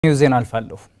ዜና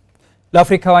አልፋለሁ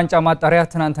ለአፍሪካ ዋንጫ ማጣሪያ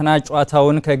ትናንትና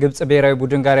ጨዋታውን ከግብጽ ብሔራዊ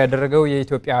ቡድን ጋር ያደረገው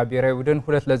የኢትዮጵያ ብሔራዊ ቡድን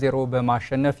 2-0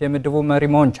 በማሸነፍ የምድቡ መሪ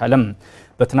መሆን ቻለም።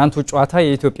 በትናንቱ ጨዋታ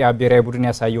የኢትዮጵያ ብሔራዊ ቡድን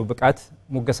ያሳየው ብቃት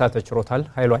ሙገሳ ተችሮታል።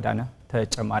 ኃይሉ አዳነ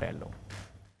ተጨማሪ ያለው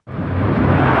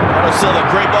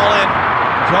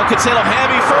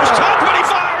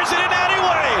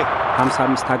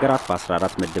 55 ሀገራት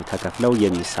በ14 ምድብ ተከፍለው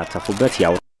የሚሳተፉበት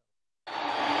ያው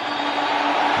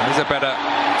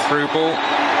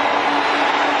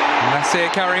Nasir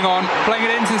carrying on, playing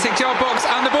it into the 6-yard box,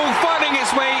 and the ball finding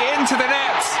its way into the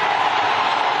net.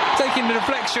 Taking the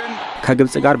deflection.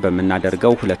 ከግብጽ ጋር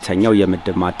በመናደርገው ሁለተኛው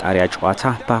የምድብ ማጣሪያ ጨዋታ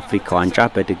በአፍሪካ ዋንጫ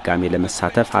በድጋሚ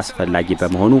ለመሳተፍ አስፈላጊ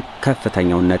በመሆኑ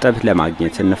ከፍተኛውን ነጥብ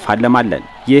ለማግኘት እንፋለማለን።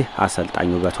 ይህ አሰልጣኙ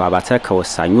ውበቱ አባተ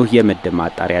ከወሳኙ የምድብ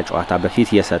ማጣሪያ ጨዋታ በፊት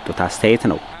የሰጡት አስተያየት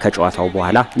ነው። ከጨዋታው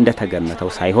በኋላ እንደተገመተው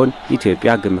ሳይሆን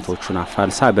ኢትዮጵያ ግምቶቹን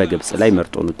አፋልሳ በግብጽ ላይ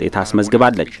ምርጡን ውጤት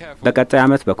አስመዝግባለች። በቀጣይ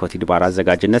ዓመት በኮትዲቯር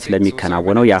አዘጋጅነት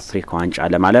ለሚከናወነው የአፍሪካ ዋንጫ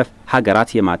ለማለፍ ሀገራት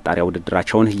የማጣሪያ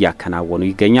ውድድራቸውን እያከናወኑ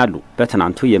ይገኛሉ።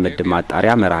 በትናንቱ የምድብ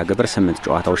ማጣሪያ መርሃ ግብር 8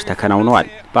 ጨዋታዎች ተከናውነዋል።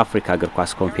 በአፍሪካ እግር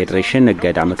ኳስ ኮንፌዴሬሽን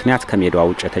እገዳ ምክንያት ከሜዳዋ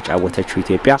ውጭ የተጫወተችው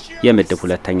ኢትዮጵያ የምድብ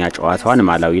ሁለተኛ ጨዋታዋን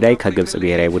ማላዊ ላይ ከግብጽ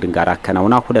ብሔራዊ ቡድን ጋር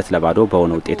አከናውና 2-0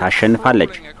 በሆነ ውጤት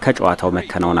አሸንፋለች። ከጨዋታው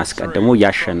መከናወን አስቀድሞ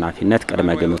የአሸናፊነት ቅድመ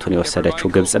ግምቱን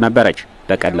የወሰደችው ግብጽ ነበረች።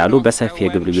 በቀላሉ በሰፊ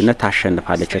የግብ ልዩነት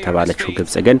ታሸንፋለች የተባለችው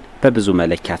ግብጽ ግን በብዙ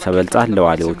መለኪያ ተበልጣ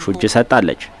ለዋሊዎቹ እጅ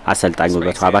ሰጣለች። አሰልጣኙ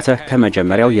ውበቱ አባተ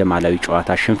ከመጀመሪያው የማላዊ ጨዋታ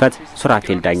ሽንፈት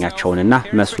ሱራፌል ዳኛቸውንና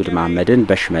መስዑድ መሐመድን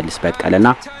በሽመልስ በቀለና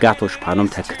ጋቶሽ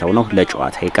ፓኖም ተክተው ነው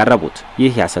ለጨዋታ የቀረቡት።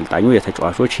 ይህ የአሰልጣኙ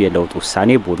የተጫዋቾች የለውጥ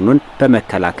ውሳኔ ቡድኑን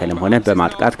በመከላከልም ሆነ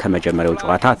በማጥቃት ከመጀመሪያው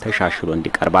ጨዋታ ተሻሽሎ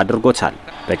እንዲቀርብ አድርጎታል።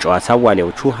 በጨዋታው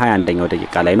ዋሊዎቹ 21ኛው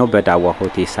ደቂቃ ላይ ነው በዳዋ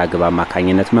ሆቴሳ ግብ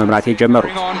አማካኝነት መምራት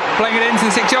የጀመሩት።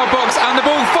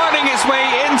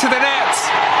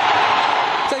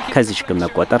 ከዚህ ግብ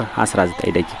መቆጠር 19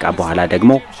 ደቂቃ በኋላ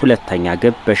ደግሞ ሁለተኛ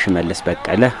ግብ በሽመልስ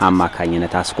በቀለ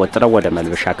አማካኝነት አስቆጥረው ወደ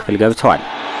መልበሻ ክፍል ገብተዋል።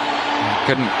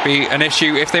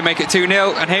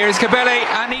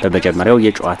 በመጀመሪያው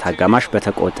የጨዋታ አጋማሽ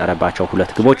በተቆጠረባቸው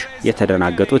 2 ግቦች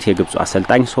የተደናገጡት የግብጽ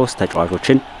አሰልጣኝ 3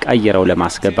 ተጫዋቾችን ቀይረው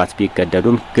ለማስገባት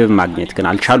ቢገደዱም ግብ ማግኘት ግን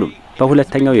አልቻሉም።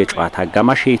 በሁለተኛው የጨዋታ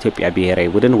አጋማሽ የኢትዮጵያ ብሔራዊ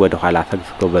ቡድን ወደ ኋላ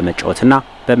ፈግፍገው በመጫወትና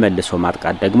በመልሶ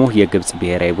ማጥቃት ደግሞ የግብጽ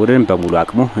ብሔራዊ ቡድን በሙሉ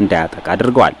አቅሙ እንዳያጠቃ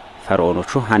አድርገዋል።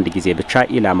 ፈርዖኖቹ አንድ ጊዜ ብቻ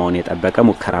ኢላማውን የጠበቀ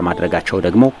ሙከራ ማድረጋቸው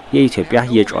ደግሞ የኢትዮጵያ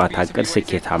የጨዋታ እቅድ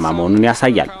ስኬታማ መሆኑን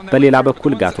ያሳያል። በሌላ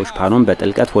በኩል ጋቶሽ ፓኖም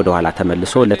በጥልቀት ወደ ኋላ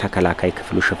ተመልሶ ለተከላካይ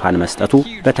ክፍሉ ሽፋን መስጠቱ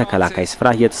በተከላካይ ስፍራ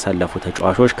የተሰለፉ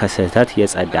ተጫዋቾች ከስህተት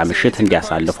የጸዳ ምሽት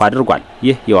እንዲያሳልፉ አድርጓል።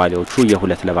 ይህ የዋሊዎቹ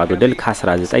የ2-0 ድል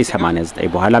ከ1989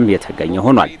 በኋላም የተገኘ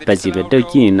ሆኗል። በዚህ ምድብ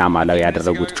ጊኒና ማላዊ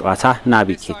ያደረጉት ጨዋታ ናቢ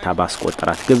ኬታ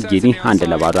ባስቆጠራት ግብ ጊኒ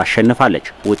 1-0 አሸንፋለች።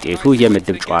 ውጤቱ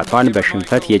የምድብ ጨዋታዋን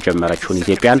በሽንፈት የጀመረችውን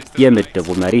ኢትዮጵያን የምድቡ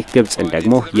መሪ ግብጽን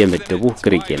ደግሞ የምድቡ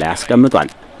ግርጌ ላይ አስቀምጧል።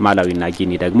 ማላዊና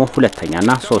ጊኒ ደግሞ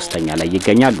ሁለተኛና ሶስተኛ ላይ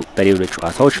ይገኛሉ። በሌሎች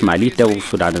ጨዋታዎች ማሊ ደቡብ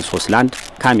ሱዳንን 3-1፣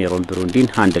 ካሜሩን ብሩንዲን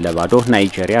 1-0፣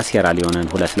 ናይጄሪያ ሴራሊዮንን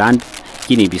 2-1፣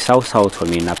 ጊኒ ቢሳው ሳኦ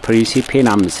ቶሜና ፕሪንሲፔን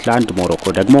 5-1፣ ሞሮኮ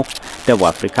ደግሞ ደቡብ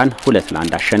አፍሪካን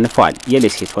 2-1 አሸንፈዋል።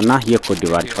 የሌሴቶና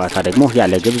የኮትዲቯር ጨዋታ ደግሞ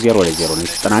ያለ ግብ 0-0 ነው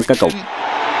የተጠናቀቀው።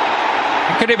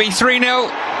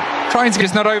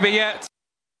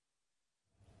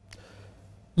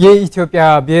 የኢትዮጵያ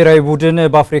ብሔራዊ ቡድን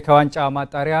በአፍሪካ ዋንጫ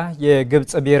ማጣሪያ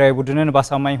የግብጽ ብሔራዊ ቡድንን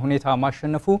በአሳማኝ ሁኔታ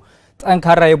ማሸነፉ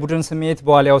ጠንካራ የቡድን ስሜት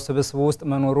በዋሊያው ስብስብ ውስጥ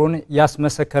መኖሩን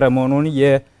ያስመሰከረ መሆኑን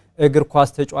የእግር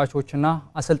ኳስ ተጫዋቾችና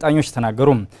አሰልጣኞች ተናገሩ።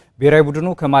 ብሔራዊ ቡድኑ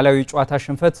ከማላዊ ጨዋታ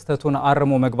ሽንፈት ተቱን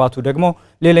አርሞ መግባቱ ደግሞ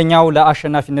ሌላኛው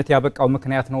ለአሸናፊነት ያበቃው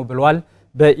ምክንያት ነው ብለዋል።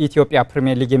 በኢትዮጵያ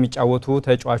ፕሪሚየር ሊግ የሚጫወቱ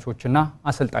ተጫዋቾችና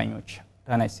አሰልጣኞች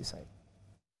ዳናይስ ሲሳይ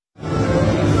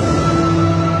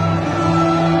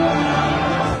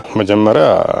መጀመሪያ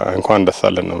እንኳን ደስ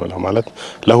አለን ነው ማለት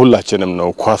ለሁላችንም ነው።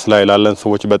 ኳስ ላይ ላለን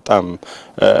ሰዎች በጣም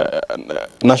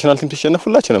ናሽናል ቲም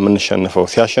ተሸነፉላችንም እንሸነፈው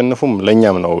ሲያሸንፉም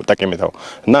ለኛም ነው ጠቀሜታው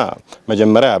እና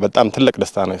መጀመሪያ በጣም ትልቅ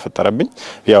ደስታ ነው የፈጠረብኝ።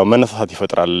 ያው መነሳሳት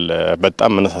ይፈጥራል።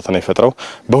 በጣም መነሳሳት ነው የፈጠረው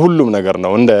በሁሉም ነገር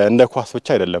ነው እንደ ኳስ ብቻ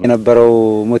አይደለም። የነበረው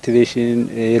ሞቲቬሽን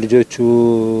የልጆቹ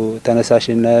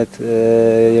ተነሳሽነት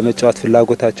የመጫወት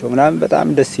ፍላጎታቸው ምናምን በጣም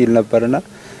ደስ ይል ነበርና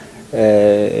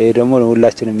ይሄ ደግሞ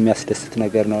ሁላችንም የሚያስደስት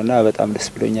ነገር ነውና በጣም ደስ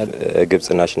ብሎኛል። ግብጽ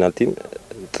ናሽናል ቲም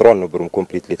ጥሩ አልነበሩም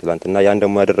ኮምፕሊትሊ ትላንትና ያን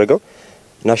ደግሞ ያደረገው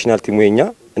ናሽናል ቲሙ የኛ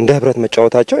እንደ ህብረት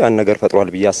መጫወታቸው ያን ነገር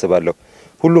ፈጥሯል ብዬ አስባለሁ።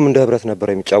 ሁሉም እንደ ህብረት ነበር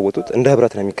የሚጫወቱት፣ እንደ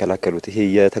ህብረት ነው የሚከላከሉት። ይሄ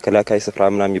የተከላካይ ስፍራ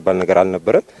ምናምን የሚባል ነገር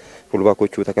አልነበረም።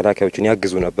 ፉልባኮቹ ተከላካዮችን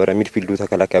ያግዙ ነበር፣ ሚድፊልዱ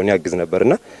ተከላካዩን ያግዝ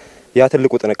ነበርና ያ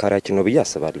ትልቁ ጥንካሬያችን ነው ብዬ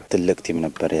አስባለሁ። ትልቅ ቲም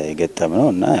ነበር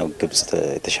የገጠመውና ያው ግብጽ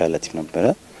የተሻለ ቲም ነበር።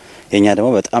 የኛ ደግሞ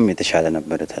በጣም የተሻለ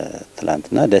ነበር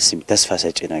ትላንትና። ደስ ተስፋ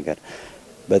ሰጪ ነገር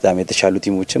በጣም የተሻሉ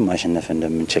ቲሞችን ማሸነፍ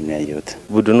እንደምንችል ነው ያየሁት።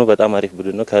 ቡድኑ በጣም አሪፍ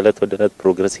ቡድን ነው። ከእለት ወደ እለት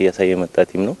ፕሮግረስ እያሳየ መጣ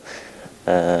ቲም ነው።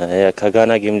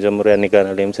 ከጋና ጌም ጀምሮ ያኔ ጋና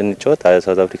ላይም ስንጫወት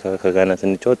ሳውዝ አፍሪካ ከጋና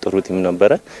ስንጫወት ጥሩ ቲም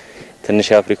ነበረ። ትንሽ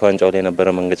የአፍሪካ ዋንጫው ላይ ነበረ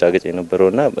መንገጫገጭ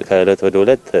የነበረውና ከእለት ወደ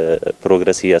እለት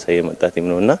ፕሮግረስ እያሳየ መጣ ቲም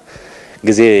ነውና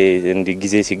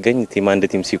ጊዜ ሲገኝ ቲም አንድ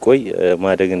ቲም ሲቆይ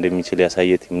ማደግ እንደሚችል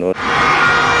ያሳየ ቲም ነው።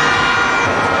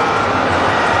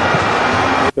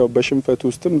 ያው በሽንፈት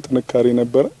ውስጥም ጥንካሬ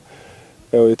ነበረ።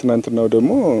 ያው የትናንትናው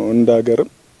ደግሞ እንደ ሀገርም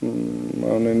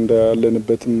አሁን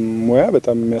እንዳለንበትም ሙያ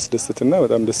በጣም የሚያስደስትና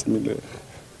በጣም ደስ የሚል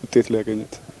ውጤት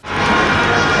ሊያገኙት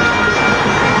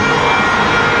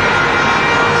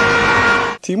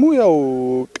ቲሙ ያው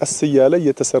ቀስ እያለ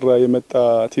እየተሰራ የመጣ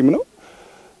ቲም ነው።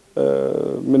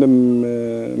 ምንም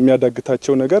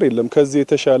የሚያዳግታቸው ነገር የለም። ከዚህ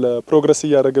የተሻለ ፕሮግረስ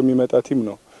እያደረገ የሚመጣ ቲም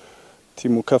ነው።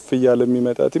 ቲሙ ከፍ እያለ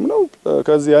የሚመጣ ቲም ነው።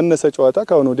 ከዚህ ያነሰ ጨዋታ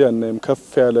ካሁን ወዲያ እናይም ከፍ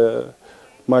ያለ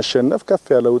ማሸነፍ ከፍ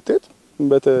ያለ ውጤት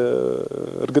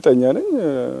እርግጠኛ ነኝ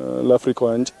ለአፍሪካ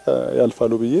ዋንጫ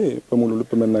ያልፋሉ ብዬ በሙሉ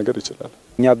ልብ መናገር ይችላል።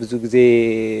 እኛ ብዙ ጊዜ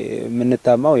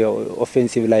የምንታማው ያው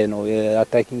ኦፌንሲቭ ላይ ነው፣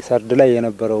 የአታኪንግ ሰርድ ላይ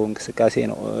የነበረው እንቅስቃሴ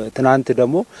ነው። ትናንት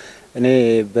ደግሞ እኔ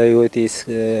በህይወቴስ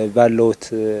ባለውት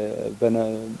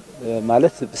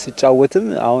ማለት ስጫወትም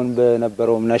አሁን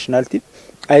በነበረው ናሽናል ቲም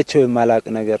አይቼው የማላቅ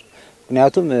ነገር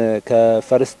ምክንያቱም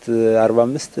ከፈርስት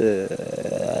 45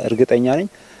 እርግጠኛ ነኝ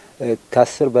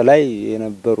ከ10 በላይ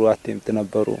የነበሩ አቴምፕት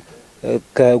ነበሩ።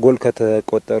 ከጎል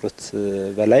ከተቆጠሩት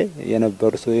በላይ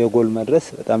የነበሩ የጎል መድረስ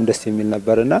በጣም ደስ የሚል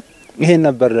ነበርና ይሄን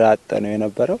ነበር አጠነው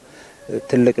የነበረው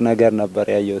ትልቅ ነገር ነበር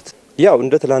ያየሁት። ያው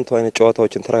እንደ ትላንቱ አይነት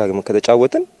ጨዋታዎችን ተረጋግመን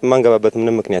ከተጫወትን ማንገባበት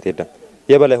ምንም ምክንያት የለም።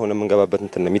 የበላይ ሆነ መንገባበት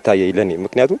እንትን ነው የሚታየኝ ለኔ።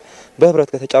 ምክንያቱም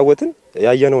በህብረት ከተጫወትን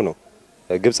ያየነው ነው።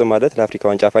 ግብጽ ማለት ለአፍሪካ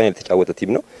ዋንጫ ፋይናል የተጫወተ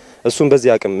ቲም ነው። እሱም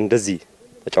በዚህ አቅም እንደዚህ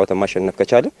ተጫውተን ማሸነፍ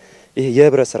ከቻለ ይሄ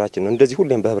የህብረት ስራችን ነው። እንደዚህ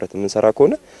ሁሌም በህብረት የምንሰራ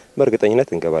ከሆነ በእርግጠኝነት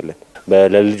እንገባለን።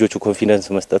 ለልጆቹ ኮንፊደንስ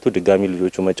መስጠቱ ድጋሚ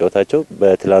ልጆቹ መጫወታቸው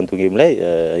በትላንቱ ጌም ላይ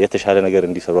የተሻለ ነገር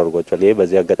እንዲሰሩ አድርጓቸዋል። ይሄ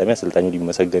በዚህ አጋጣሚ አሰልጣኙ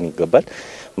ሊመሰገን ይገባል።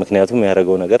 ምክንያቱም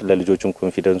ያደረገው ነገር ለልጆቹም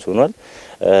ኮንፊደንስ ሆኗል።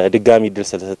 ድጋሚ እድል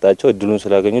ስለተሰጣቸው እድሉን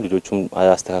ስላገኙ ልጆቹም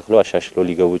አስተካክለው አሻሽለው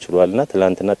ሊገቡ ችሏልና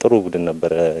ትላንትና ጥሩ ቡድን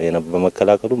ነበር።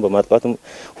 በመከላከሉም በማጥቃቱም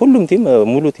ሁሉም ቲም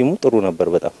ሙሉ ቲሙ ጥሩ ነበር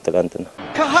በጣም ትላንትና።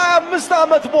 ከ25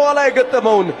 አመት በኋላ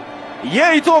የገጠመውን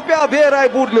የኢትዮጵያ ብሔራዊ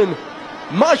ቡድንን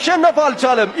ማሸነፍ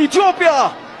አልቻለም። ኢትዮጵያ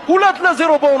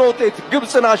 2-0 በሆነ ውጤት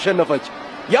ግብጽን አሸነፈች።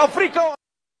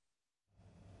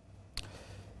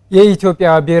 የኢትዮጵያ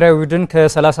ብሔራዊ ቡድን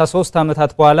ከ33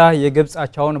 ዓመታት በኋላ የግብጽ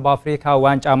አቻውን በአፍሪካ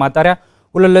ዋንጫ ማጣሪያ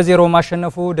 2-0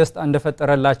 ማሸነፉ ደስታ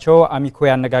እንደፈጠረላቸው አሚኮ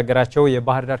ያነጋገራቸው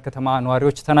የባህር ዳር ከተማ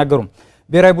ነዋሪዎች ተናገሩ።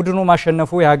 ብሔራዊ ቡድኑ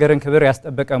ማሸነፉ የሀገርን ክብር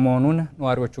ያስጠበቀ መሆኑን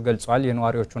ነዋሪዎቹ ገልጸዋል።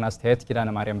 የነዋሪዎቹን አስተያየት ኪዳነ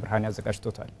ማርያም ብርሃን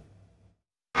ያዘጋጅቶታል።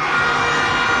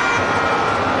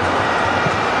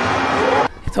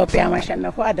 ኢትዮጵያ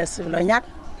ማሸነፉ ደስ ብሎኛል።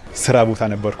 ስራ ቦታ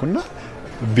ነበርኩና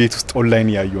ቤት ውስጥ ኦንላይን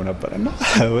ያየው ነበርና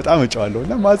በጣም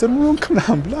እጫዋለሁና ማዘር ሙንክ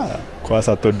ምናምን ብላ ኳስ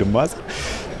አትወድም ማዘር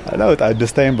አላ በጣም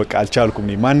ደስታዬን በቃ አልቻልኩም።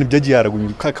 ማንም ጀጅ ያደረጉኝ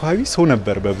ከአካባቢ ሰው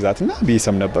ነበር በብዛትና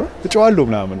ቤተሰብ ነበር እጫዋለሁ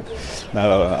ምናምን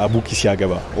አቡኪ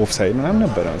ሲያገባ ኦፍሳይድ ምናምን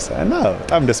ነበር እና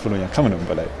በጣም ደስ ብሎኛል ከምንም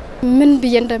በላይ። ምን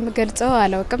ብዬ እንደምገልጸው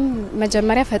አላውቅም።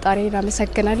 መጀመሪያ ፈጣሪን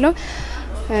አመሰግናለሁ።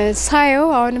 ሳየው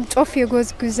አሁንም ጮፍ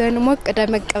የጎዝጉዘን ሞቅ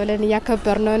ደመቅ ብለን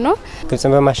ያከበርነው ነው።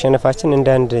 ግብጽን በማሸነፋችን እንደ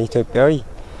አንድ ኢትዮጵያዊ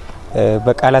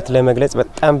በቃላት ለመግለጽ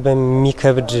በጣም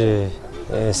በሚከብድ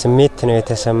ስሜት ነው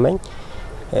የተሰማኝ።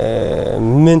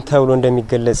 ምን ተብሎ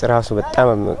እንደሚገለጽ ራሱ በጣም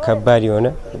ከባድ የሆነ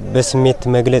በስሜት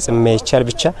መግለጽ የማይቻል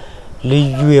ብቻ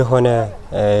ልዩ የሆነ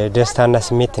ደስታና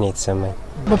ስሜት ነው የተሰማኝ።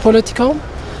 በፖለቲካው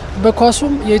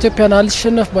በኳሱም የኢትዮጵያን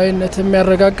አልሸነፍ ባይነት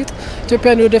የሚያረጋግጥ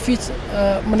ኢትዮጵያን ወደፊት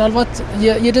ምናልባት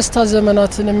የደስታ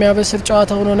ዘመናትን የሚያበስር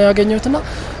ጨዋታ ሆኖ ነው ያገኘውትና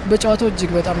በጨዋታው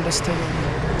እጅግ በጣም ደስተኛ ነኝ።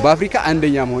 በአፍሪካ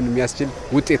አንደኛ መሆን የሚያስችል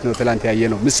ውጤት ነው ትላንት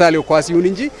ያየነው። ምሳሌው ኳስ ይሁን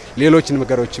እንጂ ሌሎች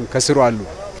ነገሮችም ከስሩ አሉ።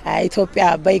 ኢትዮጵያ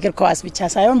በእግር ኳስ ብቻ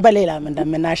ሳይሆን በሌላም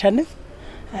እንደምናሸንፍ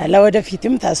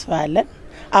ለወደፊትም ተስፋ አለን።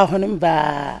 አሁንም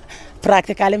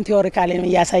በፕራክቲካልም ቲዮሪካልም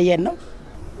እያሳየን ነው።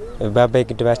 በአባይ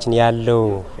ግድባችን ያለው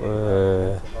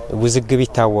ውዝግብ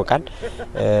ይታወቃል።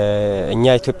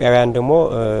 እኛ ኢትዮጵያውያን ደግሞ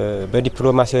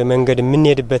በዲፕሎማሲያዊ መንገድ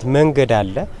የምንሄድበት መንገድ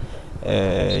አለ።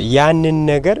 ያንን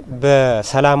ነገር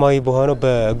በሰላማዊ በሆነው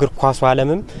በእግር ኳሱ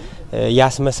ዓለምም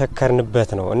ያስመሰከርንበት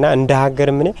ነው እና እንደ ሀገር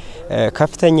ምን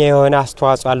ከፍተኛ የሆነ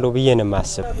አስተዋጽኦ አለው ብዬ ነው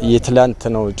ማስብ። የትላንት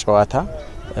ነው ጨዋታ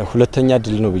ሁለተኛ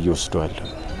ድል ነው ብዬ ወስደዋለሁ።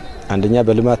 አንደኛ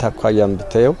በልማት አኳያም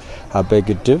ብታየው አባይ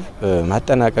ግድብ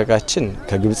ማጠናቀቃችን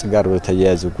ከግብጽ ጋር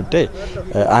በተያያዘ ጉዳይ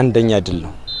አንደኛ ድል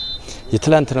ነው።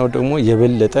 የትላንትናው ደግሞ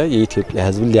የበለጠ የኢትዮጵያ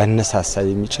ሕዝብ ሊያነሳሳ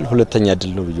የሚችል ሁለተኛ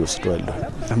ድል ነው ብዬ ወስደዋለሁ።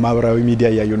 ማህበራዊ ሚዲያ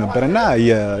ያያዩ ነበርና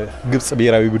የግብጽ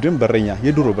ብሔራዊ ቡድን በረኛ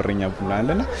የድሮ በረኛ ቡድን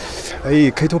አለና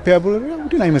ከኢትዮጵያ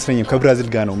ቡድን አይመስለኝም ከብራዚል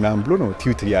ጋር ነው ምናምን ብሎ ነው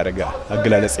ትዊት ያደረገ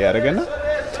አገላለጽ ያደረገና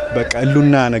በቃ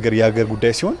እሉና ነገር የሀገር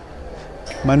ጉዳይ ሲሆን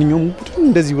ማንኛውም ቡድን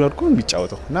እንደዚህ ብሎ አድርጎ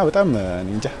የሚጫወተው እና በጣም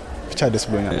እንጃ ብቻ ደስ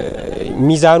ብሎኛል።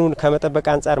 ሚዛኑን ከመጠበቅ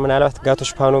አንፃር ምናልባት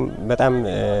ጋቶች ፓኖም በጣም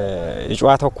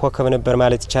የጨዋታው ኮከብ ነበር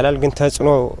ማለት ይቻላል። ግን ተጽዕኖ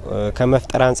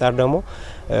ከመፍጠር አንፃር ደግሞ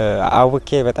አውቄ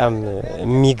በጣም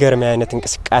የሚገርም አይነት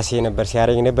እንቅስቃሴ ነበር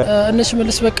ሲያደርግ ነበር። እነሽ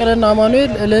መልስ በቀለና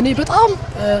አማኑኤል ለኔ በጣም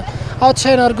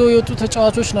አውትሻይን አድርገው የወጡ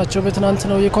ተጫዋቾች ናቸው። በትናንት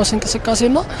ነው የኳስ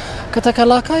እንቅስቃሴና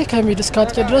ከተከላካይ ከሚድ እስከ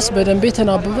አጥቂ ድረስ በደንብ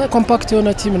የተናበበ ኮምፓክት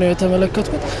የሆነ ቲም ነው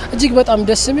የተመለከትኩት። እጅግ በጣም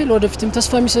ደስ የሚል ወደፊትም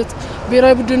ተስፋ የሚሰጥ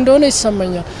ብሔራዊ ቡድን እንደሆነ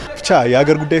ይሰማኛል። ብቻ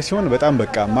የሀገር ጉዳይ ሲሆን በጣም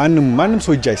በቃ ማንም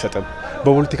ሰው እጅ አይሰጥም።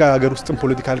 በፖለቲካ ሀገር ውስጥም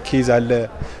ፖለቲካል ኬዝ አለ።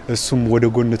 እሱም ወደ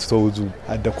ጎን ተወዙ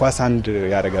አደ ኳስ አንድ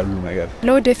ያደርጋሉ ነገር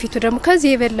ለወደፊቱ ደግሞ ከዚህ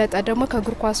የበለጠ ደግሞ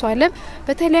ከእግር ኳሱ ዓለም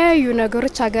በተለያዩ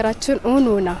ነገሮች ሀገራችን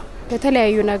ኡኑና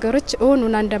በተለያዩ ነገሮች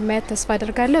ኡኑና እንደማያት ተስፋ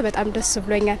አደርጋለሁ። በጣም ደስ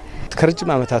ብሎኛል።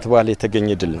 ከረጅም ዓመታት በኋላ የተገኘ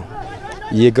ድል ነው።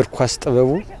 የእግር ኳስ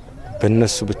ጥበቡ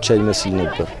በእነሱ ብቻ ይመስል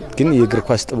ነበር፣ ግን የእግር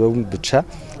ኳስ ጥበቡ ብቻ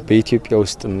በኢትዮጵያ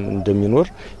ውስጥ እንደሚኖር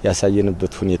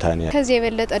ያሳየንበት ሁኔታ ነው። ከዚህ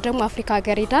የበለጠ ደግሞ አፍሪካ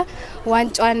ሀገር ሄዳ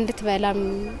ዋንጫዋን እንድትበላም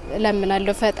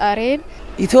ለምናለሁ ፈጣሪን።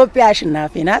 ኢትዮጵያ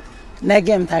አሸናፊ ናት፣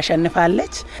 ነገም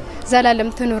ታሸንፋለች።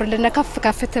 ዘላለም ትኑርልን፣ ከፍ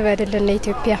ከፍ ትበልልን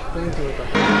ኢትዮጵያ።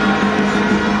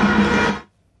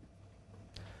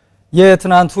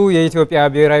 የትናንቱ የኢትዮጵያ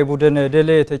ብሔራዊ ቡድን ድል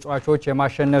የተጫዋቾች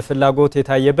የማሸነፍ ፍላጎት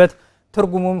የታየበት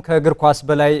ትርጉሙም ከእግር ኳስ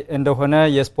በላይ እንደሆነ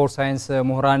የስፖርት ሳይንስ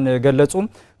ምሁራን ገለጹ።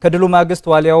 ከድሉ ማግስት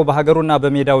ዋሊያው በሀገሩና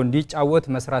በሜዳው እንዲጫወት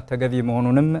መስራት ተገቢ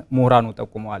መሆኑንም ምሁራኑ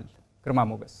ጠቁመዋል። ግርማ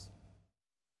ሞገስ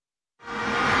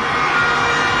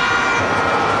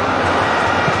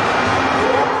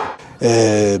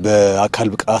በአካል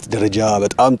ብቃት ደረጃ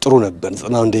በጣም ጥሩ ነበር።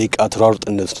 90 ደቂቃ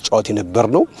ተሯሩጠን ተጫዋች ነበር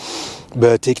ነው።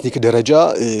 በቴክኒክ ደረጃ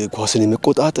ኳስን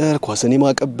የመቆጣጠር ኳስን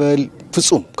የማቀበል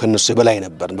ፍጹም ከነሱ በላይ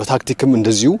ነበር። በታክቲክም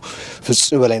እንደዚሁ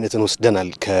ፍጹም በላይነትን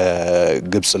ወስደናል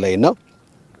ከግብጽ ላይና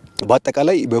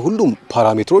በአጠቃላይ በሁሉም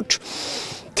ፓራሜትሮች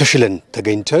ተሽለን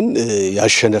ተገኝተን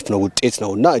ያሸነፍነው ውጤት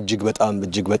ነውና እጅግ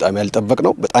በጣም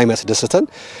ያልጠበቅነው በጣም ያስደስተን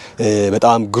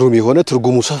በጣም ግሩም የሆነ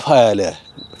ትርጉሙ ሰፋ ያለ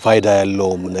ፋይዳ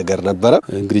ያለውም ነገር ነበር።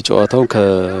 እንግዲህ ጨዋታው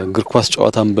ከእግር ኳስ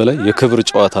ጨዋታም በላይ የክብር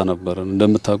ጨዋታ ነበር።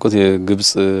 እንደምታውቁት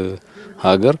የግብጽ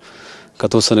ሀገር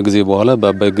ከተወሰነ ጊዜ በኋላ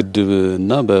በአባይ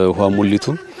ግድብና በውሃ ሙሊቱ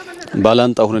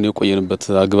ባላንጣ ሆነን የቆየንበት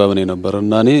አግባብ ነው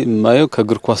ነበርና እኔ ማየው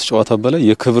ከእግር ኳስ ጨዋታ በላይ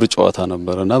የክብር ጨዋታ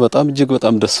ነበርና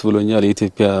በጣም ደስ ብሎኛል።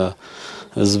 የኢትዮጵያ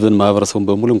ህዝብን ማህበረሰቡን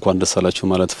በሙሉ እንኳን ደስ አላችሁ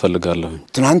ማለት ፈልጋለሁ።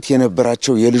 ትናንት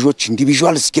የነበራቸው የልጆች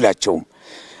ኢንዲቪጁዋል ስኪላቸው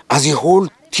አዚ ሆል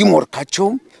ቲም ወርካቸው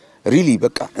ሪሊ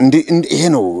በቃ ይሄ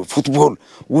ነው ፉትቦል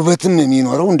ውበትም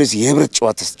የሚኖረው እንደዚህ የህብረት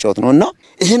ጨዋታ ተጫወት ነውና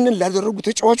ይሄንን ላደረጉ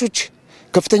ተጫዋቾች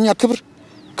ከፍተኛ ክብር፣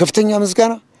 ከፍተኛ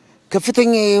ምስጋና፣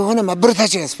 ከፍተኛ የሆነ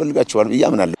ማበረታቻ ያስፈልጋቸዋል ብዬ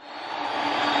አምናለሁ።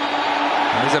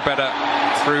 There's a better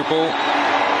through ball.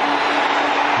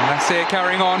 Nasir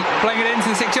carrying on, playing it into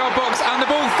the 6-yard box, and the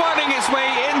ball finding its way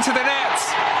into the net.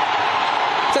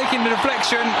 Taking the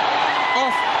deflection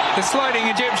off the sliding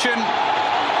Egyptian.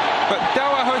 But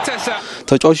Dawa Hotessa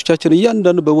ተጫዋቾቻችን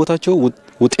እያንዳንዱ በቦታቸው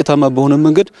ውጤታማ በሆነ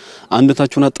መንገድ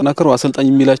አንድነታቸውን አጠናክረው አሰልጣኝ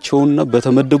የሚላቸውና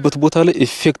በተመደቡበት ቦታ ላይ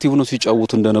ኢፌክቲቭ ነው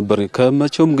ሲጫወቱ እንደነበር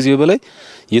ከመቼውም ጊዜ በላይ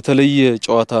የተለየ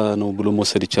ጨዋታ ነው ብሎ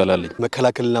መውሰድ ይቻላል።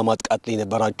 መከላከልና ማጥቃት ላይ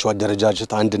የነበራቸው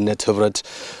አደረጃጀት፣ አንድነት፣ ህብረት፣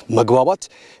 መግባባት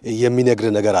የሚነግር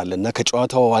ነገር አለና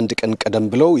ከጨዋታው አንድ ቀን ቀደም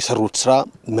ብለው የሰሩት ስራ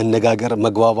መነጋገር፣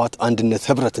 መግባባት፣ አንድነት፣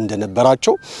 ህብረት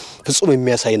እንደነበራቸው ፍጹም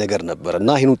የሚያሳይ ነገር ነበርና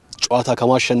ይሄን ጨዋታ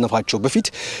ከማሸነፋቸው በፊት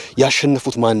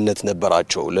ያሸነፉት ማንነት ነበራቸው።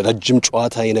 ለረጅም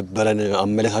ጨዋታ የነበረን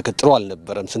አመለካከት ጥሩ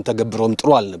አልነበረም፣ ስንተገብረውም ጥሩ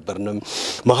አልነበርንም።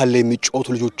 መሀል ላይ የሚጫወቱ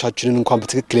ልጆቻችንን እንኳን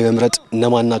በትክክል የመምረጥ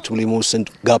እነማናቸው ላይ መወሰን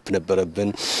ጋፕ ነበረብን።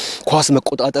 ኳስ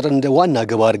መቆጣጠር እንደ ዋና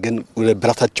ግብ አድርገን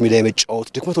በራሳችን ሜዳ የመጫወት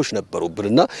ድክመቶች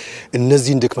ነበሩብንና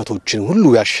እነዚህን ድክመቶችን ሁሉ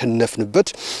ያሸነፍንበት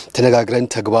ተነጋግረን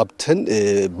ተግባብተን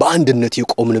በአንድነት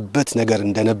የቆምንበት ነገር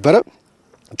እንደነበረ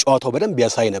ጨዋታው በደንብ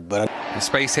ያሳይ ነበር።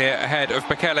 Space here ahead of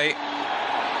Bekele,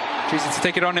 choosing to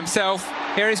take it on himself.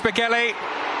 Here is Bekele,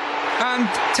 and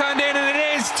turned in, and it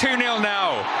is 2-0 now.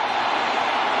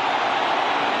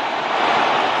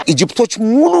 ኢጂፕቶች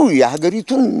ሙሉ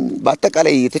የሀገሪቱን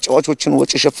በአጠቃላይ የተጫዋቾችን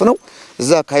ወጪ ሸፍነው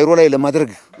እዛ ካይሮ ላይ ለማድረግ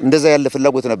እንደዛ ያለ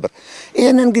ፍላጎት ነበር።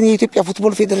 ይሄንን ግን የኢትዮጵያ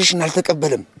ፉትቦል ፌዴሬሽን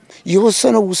አልተቀበለም።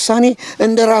 የወሰነው ውሳኔ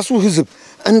እንደራሱ ህዝብ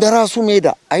እንደራሱ ሜዳ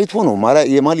አይቶ ነው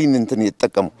የማሊን እንትን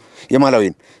የተጠቀመው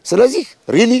የማላዊን። ስለዚህ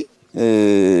ሪሊ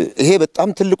ይሄ በጣም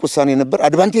ትልቅ ውሳኔ ነበር።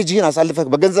 አድቫንቴጅህን አሳልፈህ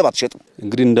በገንዘብ አትሸጥም።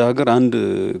 እንግዲህ እንደ ሀገር አንድ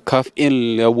ካፍኤል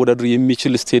ሊያወዳድር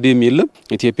የሚችል ስቴዲየም የለም።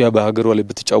 ኢትዮጵያ በሀገሯ ላይ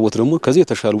ብትጫወት ደግሞ ከዚህ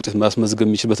የተሻለ ውጤት ማስመዝገብ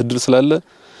የሚችልበት እድል ስላለ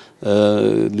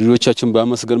ልጆቻችን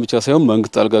በማመስገን ብቻ ሳይሆን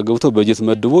መንግስት ጣልቃ ገብቶ በጀት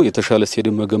መድቦ የተሻለ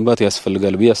ስቴዲየም መገንባት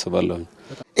ያስፈልጋል ብዬ አስባለሁ።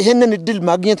 ይሄንን እድል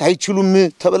ማግኘት አይችሉም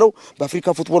ተብለው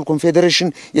በአፍሪካ ፉትቦል ኮንፌዴሬሽን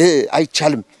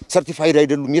አይቻልም ሰርቲፋይድ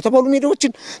አይደሉም የተባሉ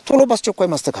ሜዳዎችን ቶሎ በአስቸኳይ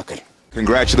ማስተካከል።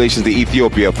 Congratulations to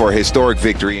Ethiopia for a historic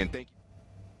victory and thank you.